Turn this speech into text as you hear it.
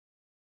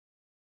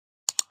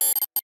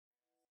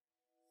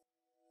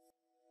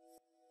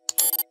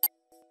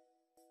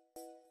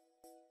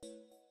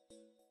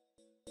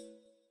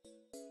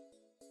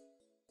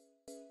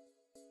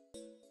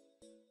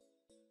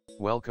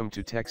Welcome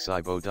to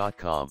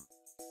Techcybo.com.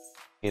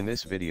 In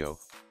this video,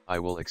 I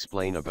will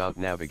explain about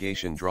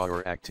navigation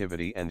drawer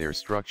activity and their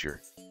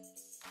structure.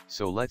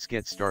 So let's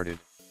get started.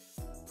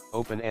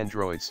 Open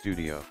Android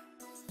Studio.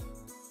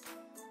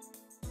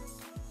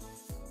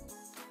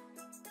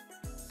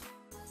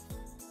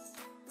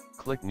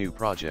 Click New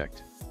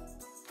Project.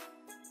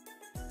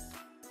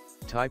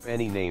 Type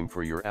any name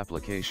for your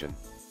application.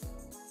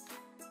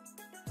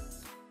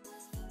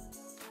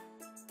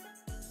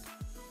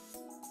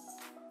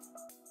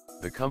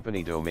 The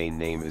company domain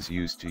name is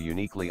used to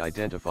uniquely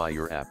identify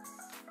your app.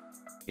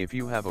 If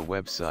you have a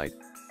website,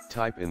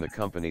 type in the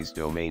company's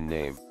domain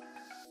name.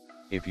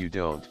 If you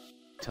don't,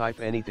 type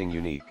anything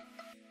unique.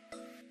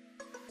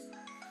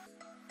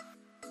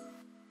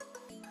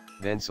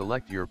 Then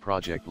select your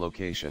project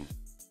location.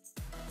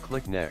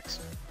 Click Next.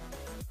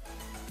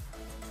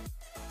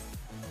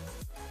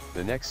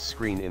 The next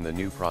screen in the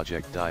New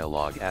Project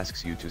dialog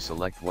asks you to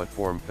select what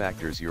form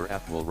factors your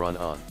app will run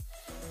on.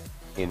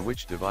 In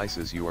which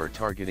devices you are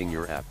targeting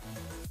your app.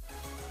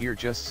 Here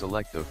just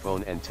select the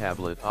phone and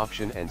tablet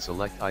option and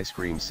select ice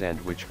cream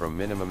sandwich from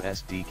minimum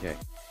SDK.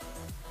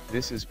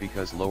 This is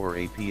because lower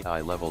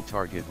API level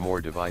target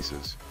more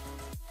devices.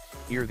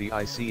 Here the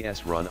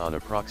ICS run on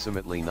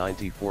approximately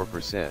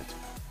 94%.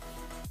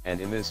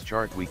 And in this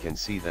chart we can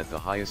see that the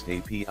highest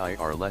API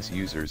are less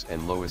users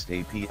and lowest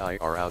API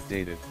are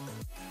outdated.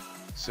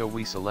 So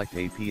we select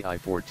API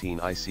 14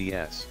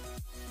 ICS.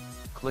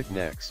 Click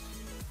Next.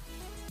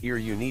 Here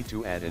you need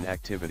to add an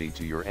activity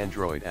to your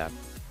Android app.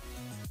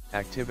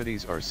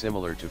 Activities are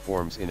similar to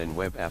forms in an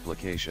web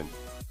application.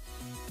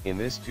 In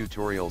this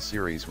tutorial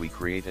series we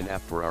create an app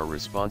for our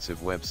responsive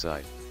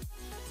website.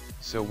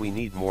 So we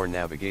need more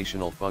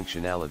navigational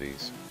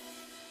functionalities.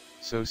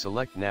 So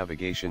select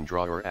Navigation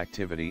Drawer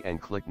Activity and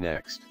click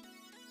Next.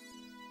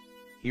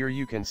 Here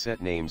you can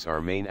set names our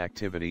main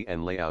activity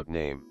and layout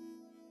name.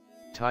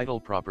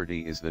 Title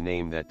property is the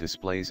name that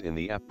displays in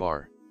the app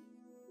bar.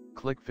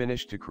 Click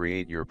Finish to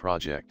create your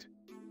project.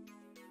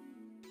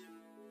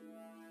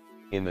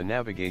 In the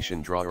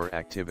Navigation Drawer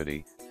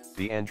activity,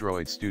 the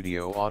Android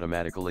Studio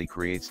automatically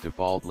creates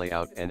default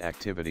layout and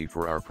activity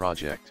for our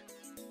project.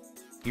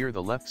 Here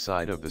the left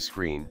side of the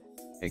screen,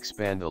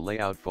 expand the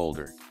layout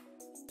folder.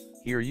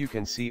 Here you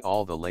can see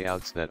all the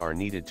layouts that are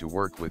needed to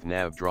work with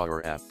Nav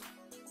Drawer app.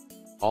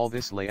 All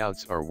this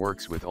layouts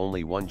works with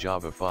only one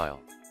Java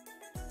file.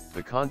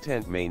 The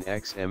content main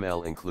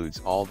XML includes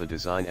all the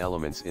design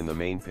elements in the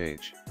main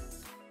page.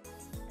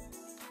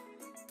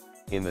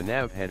 In the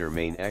nav header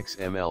main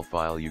XML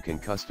file you can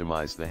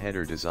customize the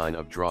header design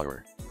of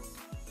drawer.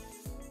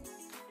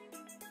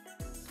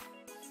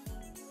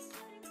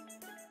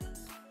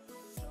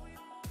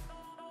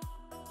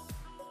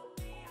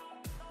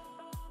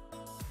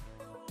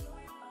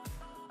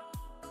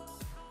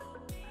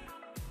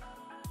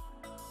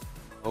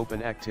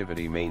 Open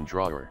Activity Main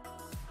Drawer.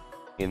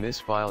 In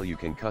this file you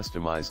can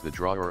customize the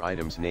drawer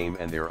items name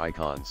and their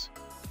icons.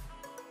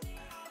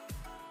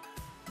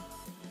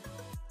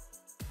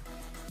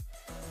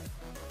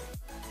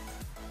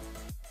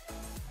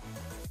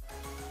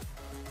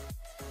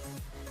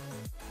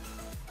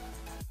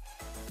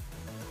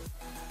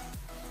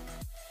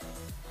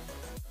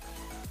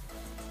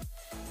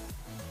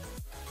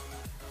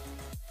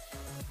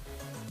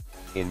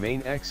 In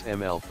main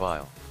XML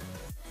file,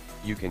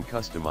 you can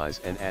customize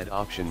and add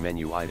option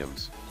menu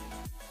items.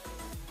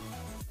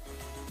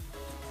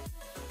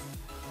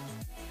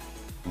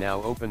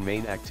 Now open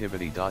main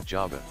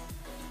activity.java.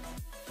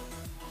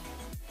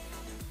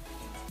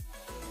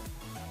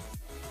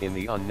 In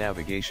the On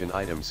Navigation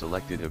item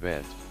selected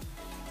event,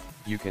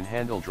 you can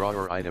handle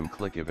drawer item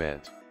click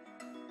event.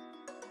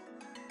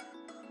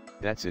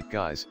 That's it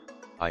guys,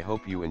 I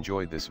hope you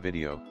enjoyed this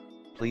video.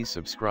 Please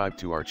subscribe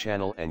to our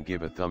channel and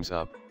give a thumbs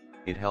up,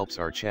 it helps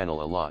our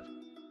channel a lot.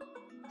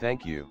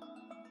 Thank you.